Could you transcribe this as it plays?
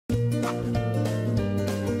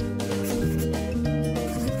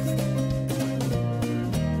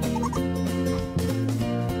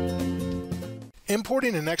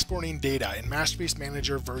Importing and exporting data in Masterpiece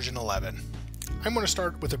Manager version 11. I'm going to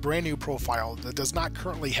start with a brand new profile that does not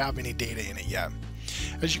currently have any data in it yet.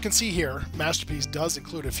 As you can see here, Masterpiece does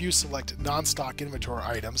include a few select non-stock inventory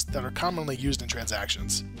items that are commonly used in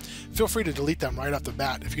transactions. Feel free to delete them right off the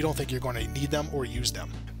bat if you don't think you're going to need them or use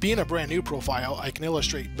them. Being a brand new profile, I can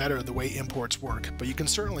illustrate better the way imports work, but you can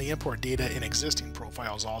certainly import data in existing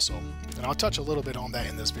profiles also, and I'll touch a little bit on that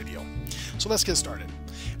in this video. So let's get started.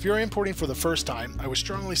 If you're importing for the first time, I would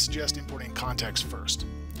strongly suggest importing context first.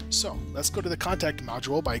 So let's go to the contact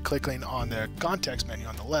module by clicking on the context menu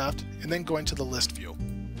on the left and then going to the list view.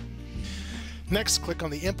 Next, click on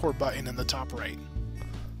the import button in the top right.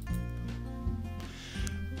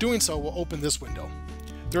 Doing so will open this window.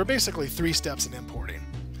 There are basically 3 steps in importing.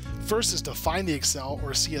 First is to find the Excel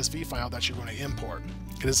or CSV file that you're going to import.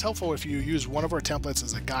 It is helpful if you use one of our templates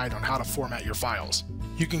as a guide on how to format your files.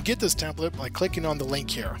 You can get this template by clicking on the link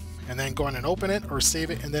here, and then go ahead and open it, or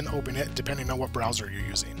save it and then open it, depending on what browser you're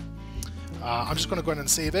using. I'm just going to go ahead and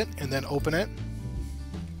save it and then open it.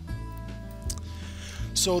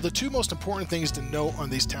 So the 2 most important things to note on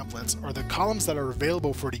these templates are the columns that are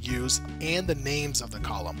available for to use and the names of the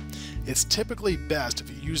column. It's typically best if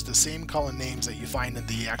you use the same column names that you find in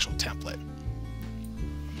the actual template.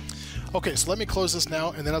 Okay, so let me close this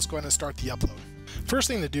now and then let's go ahead and start the upload. First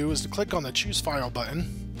thing to do is to click on the Choose File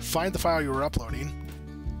button, find the file you are uploading,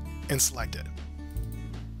 and select it.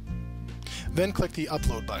 Then click the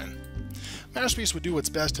Upload button. Masterpiece would do its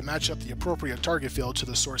best to match up the appropriate target field to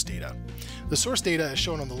the source data. The source data as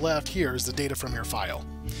shown on the left here is the data from your file.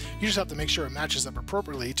 You just have to make sure it matches up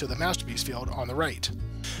appropriately to the Masterpiece field on the right.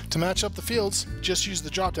 To match up the fields, just use the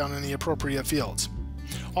drop-down in the appropriate fields.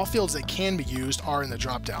 All fields that can be used are in the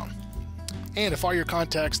drop-down. And if all your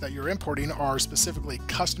contacts that you're importing are specifically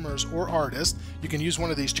customers or artists, you can use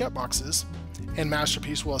one of these checkboxes, and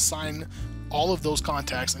Masterpiece will assign all of those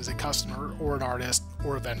contacts as a customer or an artist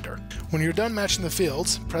or a vendor. When you're done matching the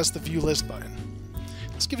fields, press the View List button.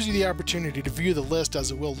 This gives you the opportunity to view the list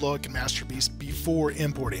as it will look in Masterpiece before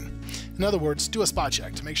importing. In other words, do a spot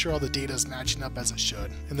check to make sure all the data is matching up as it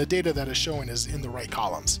should, and the data that is showing is in the right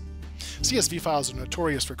columns. CSV files are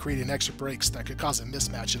notorious for creating extra breaks that could cause a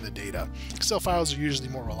mismatch of the data. Excel files are usually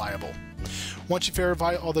more reliable. Once you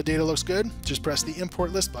verify all the data looks good, just press the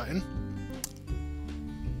Import List button,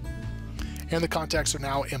 and the contacts are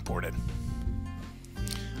now imported.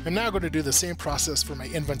 I'm now going to do the same process for my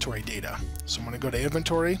inventory data. So I'm going to go to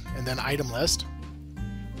Inventory and then Item List.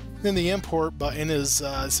 Then the Import button is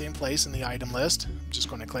the same place in the item list. I'm just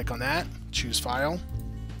going to click on that, choose File,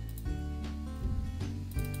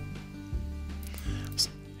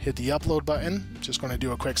 hit the Upload button. Just going to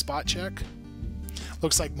do a quick spot check.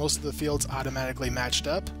 Looks like most of the fields automatically matched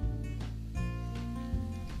up.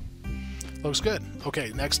 Looks good.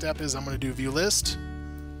 Okay, next step is I'm going to do View List.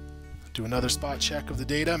 Do another spot check of the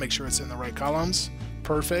data, make sure it's in the right columns.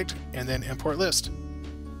 Perfect. And then Import List.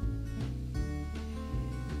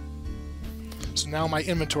 So now my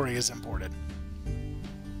inventory is imported.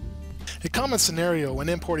 A common scenario when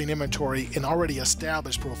importing inventory in already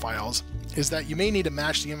established profiles is that you may need to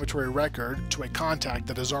match the inventory record to a contact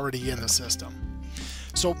that is already in the system.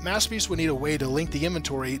 So Masterpiece would need a way to link the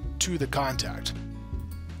inventory to the contact.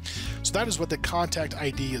 So that is what the contact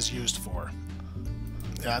ID is used for.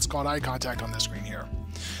 Yeah, it's called eye contact on this screen here.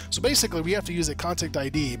 So basically we have to use a contact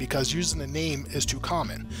ID because using a name is too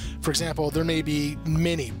common. For example, there may be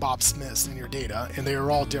many Bob Smiths in your data and they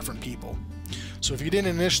are all different people. So if you didn't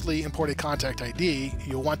initially import a contact ID,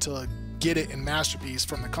 you'll want to get it in Masterpiece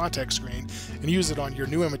from the contact screen and use it on your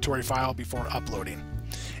new inventory file before uploading.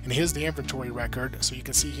 And here's the inventory record, so you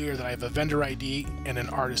can see here that I have a vendor ID and an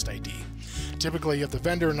artist ID. Typically, if the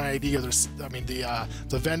vendor and ID are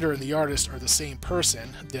the vendor and the artist are the same person,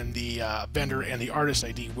 then the vendor and the artist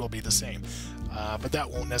ID will be the same. But that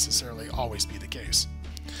won't necessarily always be the case.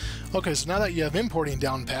 Okay, so now that you have importing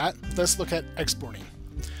down pat, let's look at exporting.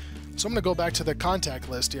 So I'm going to go back to the contact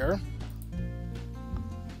list here.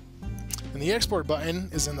 And the export button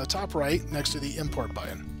is in the top right next to the import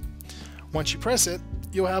button. Once you press it,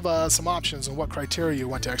 you'll have some options on what criteria you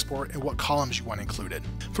want to export and what columns you want included.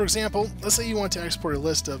 For example, let's say you want to export a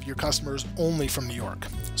list of your customers only from New York.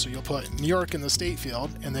 So you'll put New York in the state field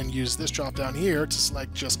and then use this drop down here to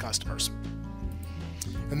select just customers.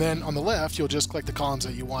 And then on the left, you'll just click the columns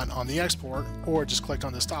that you want on the export, or just click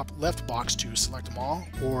on this top left box to select them all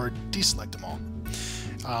or deselect them all.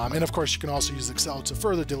 And of course, you can also use Excel to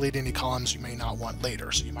further delete any columns you may not want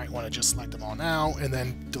later. So you might want to just select them all now and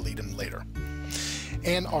then delete them later.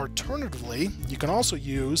 And alternatively, you can also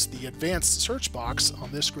use the advanced search box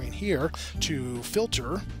on this screen here to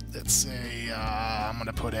filter. Let's say I'm going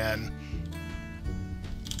to put in.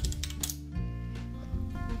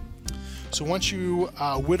 So once you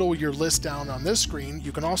whittle your list down on this screen,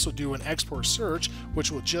 you can also do an export search,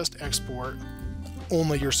 which will just export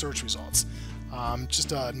only your search results.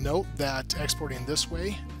 Just a note that exporting this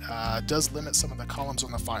way does limit some of the columns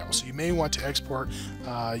on the file. So you may want to export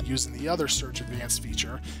using the other Search Advanced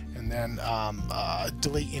feature and then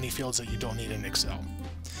delete any fields that you don't need in Excel.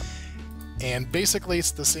 And basically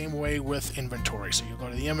it's the same way with inventory. So you go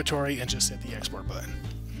to the inventory and just hit the export button.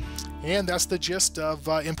 And that's the gist of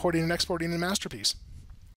importing and exporting in Masterpiece.